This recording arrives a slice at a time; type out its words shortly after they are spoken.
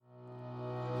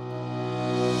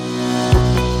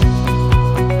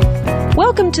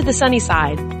Welcome to the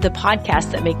Sunnyside, the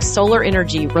podcast that makes solar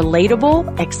energy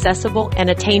relatable, accessible, and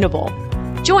attainable.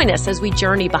 Join us as we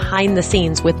journey behind the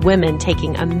scenes with women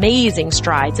taking amazing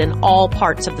strides in all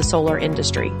parts of the solar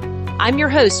industry. I'm your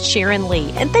host, Sharon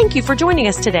Lee, and thank you for joining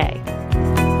us today.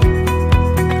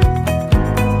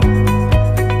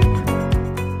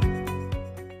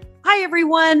 Hi,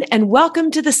 everyone, and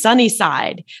welcome to the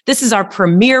Sunnyside. This is our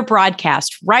premiere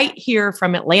broadcast right here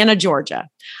from Atlanta, Georgia.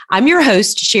 I'm your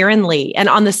host, Sharon Lee, and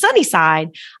on the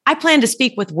Sunnyside, I plan to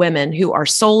speak with women who are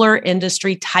solar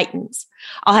industry titans.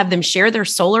 I'll have them share their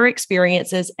solar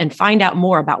experiences and find out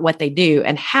more about what they do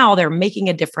and how they're making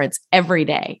a difference every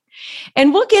day.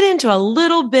 And we'll get into a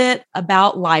little bit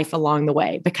about life along the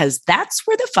way because that's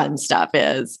where the fun stuff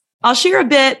is. I'll share a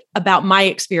bit about my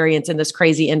experience in this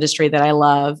crazy industry that I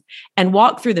love and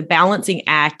walk through the balancing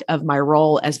act of my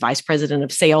role as Vice President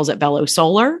of Sales at Velo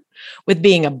Solar with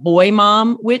being a boy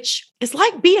mom, which is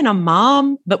like being a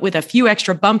mom, but with a few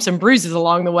extra bumps and bruises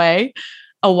along the way,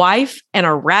 a wife, and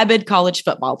a rabid college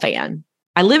football fan.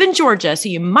 I live in Georgia, so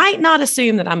you might not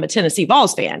assume that I'm a Tennessee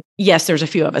Vols fan. Yes, there's a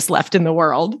few of us left in the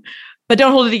world, but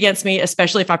don't hold it against me,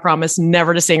 especially if I promise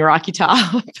never to sing Rocky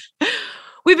Top.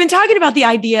 We've been talking about the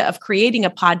idea of creating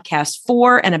a podcast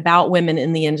for and about women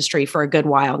in the industry for a good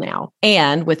while now.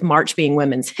 And with March being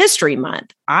Women's History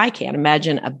Month, I can't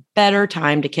imagine a better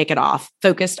time to kick it off,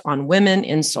 focused on women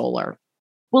in solar.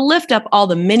 We'll lift up all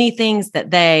the many things that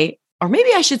they, or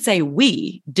maybe I should say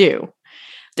we, do.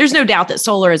 There's no doubt that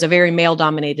solar is a very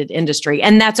male-dominated industry,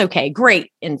 and that's okay.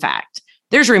 Great, in fact.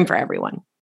 There's room for everyone.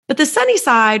 But the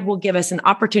Sunnyside will give us an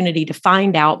opportunity to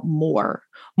find out more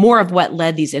of what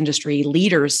led these industry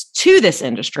leaders to this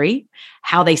industry,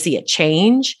 how they see it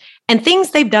change, and things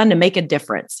they've done to make a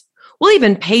difference. We'll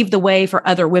even pave the way for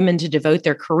other women to devote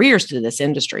their careers to this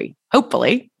industry,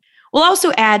 hopefully. We'll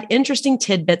also add interesting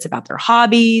tidbits about their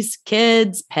hobbies,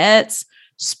 kids, pets,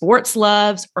 sports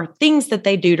loves, or things that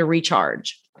they do to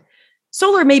recharge.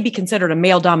 Solar may be considered a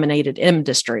male-dominated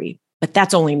industry, but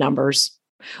that's only numbers.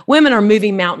 Women are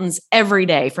moving mountains every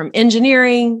day from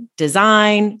engineering,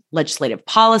 design, legislative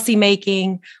policy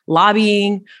making,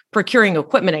 lobbying, procuring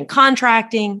equipment and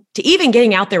contracting, to even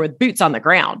getting out there with boots on the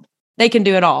ground. They can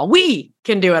do it all. We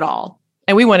can do it all.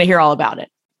 And we want to hear all about it.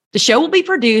 The show will be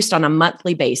produced on a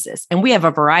monthly basis, and we have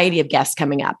a variety of guests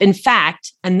coming up. In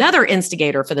fact, another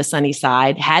instigator for the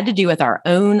Sunnyside had to do with our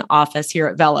own office here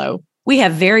at Velo. We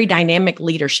have very dynamic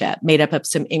leadership made up of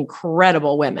some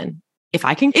incredible women. If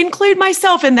I can include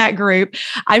myself in that group,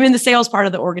 I'm in the sales part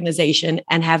of the organization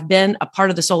and have been a part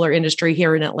of the solar industry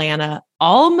here in Atlanta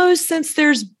almost since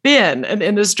there's been an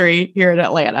industry here in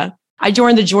Atlanta. I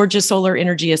joined the Georgia Solar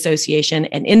Energy Association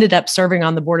and ended up serving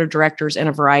on the board of directors in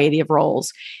a variety of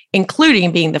roles,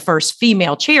 including being the first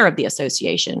female chair of the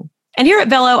association. And here at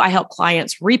Velo, I help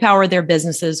clients repower their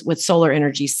businesses with solar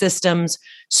energy systems,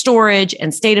 storage,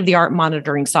 and state-of-the-art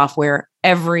monitoring software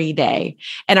every day.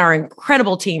 And our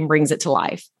incredible team brings it to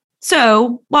life.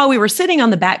 So while we were sitting on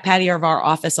the back patio of our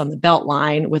office on the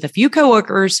Beltline with a few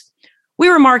coworkers, we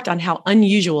remarked on how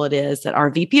unusual it is that our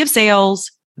VP of Sales,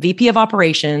 VP of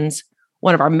Operations,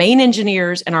 one of our main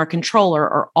engineers, and our controller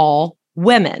are all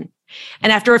women.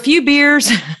 And after a few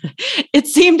beers, it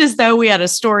seemed as though we had a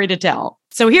story to tell.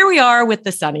 So here we are with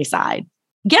the Sunnyside.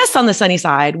 Guests on the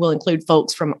Sunnyside will include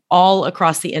folks from all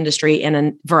across the industry in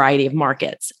a variety of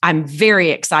markets. I'm very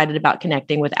excited about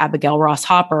connecting with Abigail Ross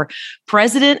Hopper,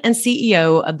 President and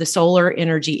CEO of the Solar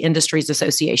Energy Industries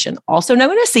Association, also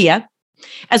known as SEIA,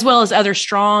 as well as other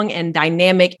strong and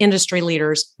dynamic industry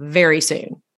leaders very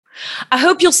soon. I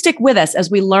hope you'll stick with us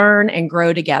as we learn and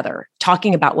grow together,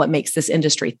 talking about what makes this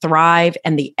industry thrive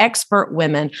and the expert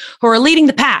women who are leading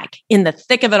the pack in the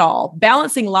thick of it all,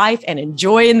 balancing life and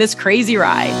enjoying this crazy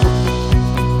ride.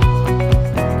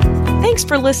 Thanks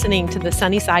for listening to the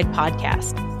Sunnyside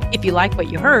podcast. If you like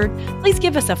what you heard, please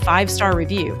give us a 5-star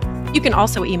review. You can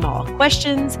also email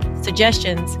questions,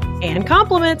 suggestions, and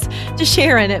compliments to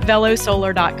Sharon at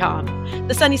velosolar.com.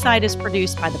 The Sunnyside is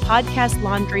produced by the Podcast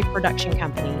Laundry Production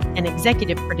Company and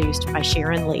executive produced by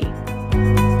Sharon Lee.